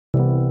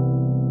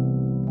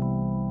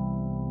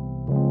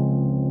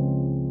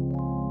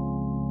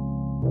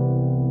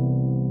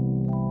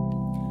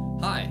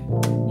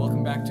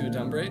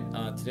Braid.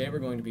 Today we're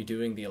going to be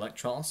doing the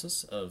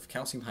electrolysis of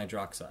calcium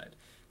hydroxide.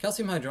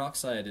 Calcium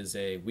hydroxide is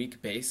a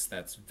weak base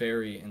that's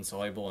very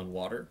insoluble in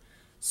water.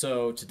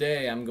 So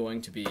today I'm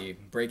going to be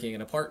breaking it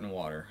apart in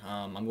water.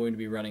 I'm going to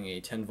be running a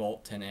 10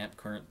 volt, 10 amp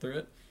current through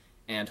it,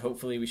 and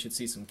hopefully we should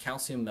see some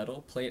calcium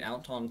metal plate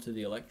out onto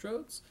the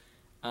electrodes,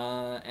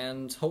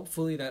 and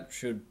hopefully that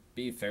should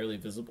be fairly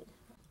visible.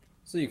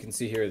 So you can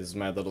see here, this is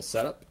my little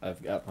setup.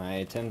 I've got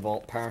my 10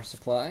 volt power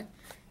supply,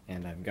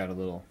 and I've got a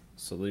little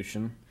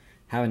solution.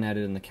 Haven't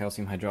added in the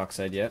calcium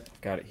hydroxide yet.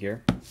 Got it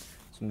here.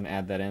 So I'm going to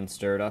add that in,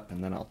 stir it up,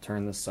 and then I'll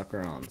turn this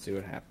sucker on, see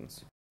what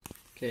happens.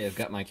 Okay, I've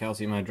got my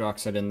calcium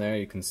hydroxide in there.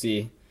 You can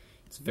see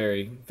it's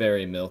very,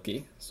 very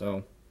milky.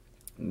 So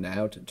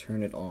now to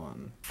turn it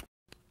on.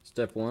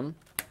 Step 1,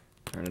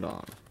 turn it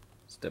on.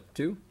 Step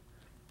 2,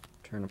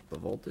 turn up the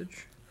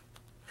voltage.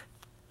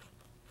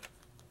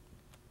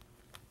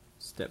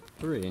 Step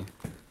 3,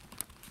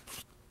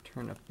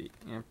 turn up the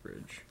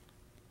amperage.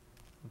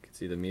 You can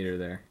see the meter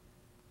there.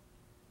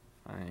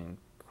 Fine,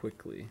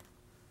 quickly.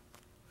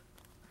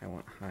 I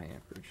want high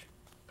amperage.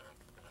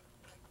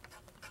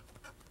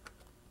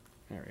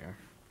 There we are.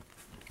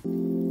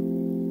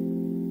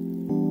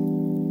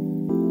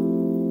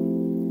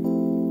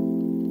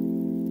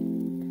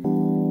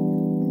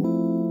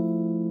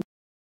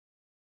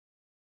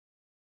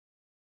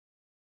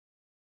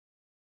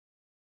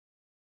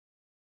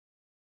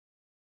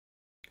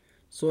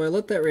 So I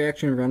let that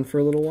reaction run for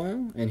a little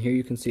while, and here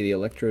you can see the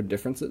electrode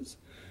differences.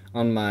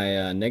 On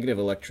my negative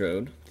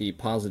electrode, the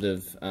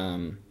positive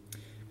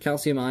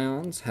calcium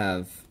ions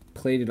have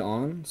plated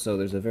on, so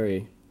there's a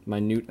very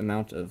minute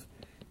amount of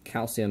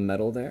calcium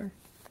metal there.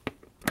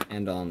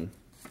 And on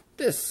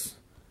this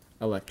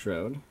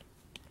electrode,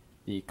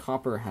 the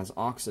copper has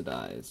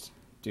oxidized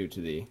due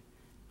to the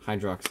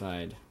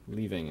hydroxide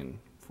leaving and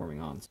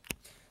forming ons.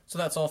 So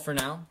that's all for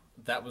now.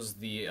 That was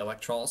the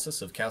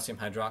electrolysis of calcium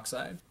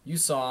hydroxide. You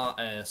saw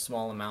a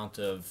small amount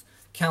of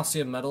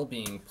calcium metal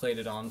being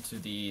plated onto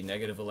the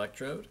negative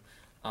electrode.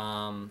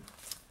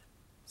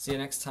 See you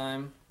next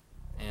time,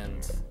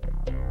 and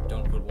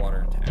don't put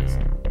water into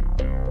acid.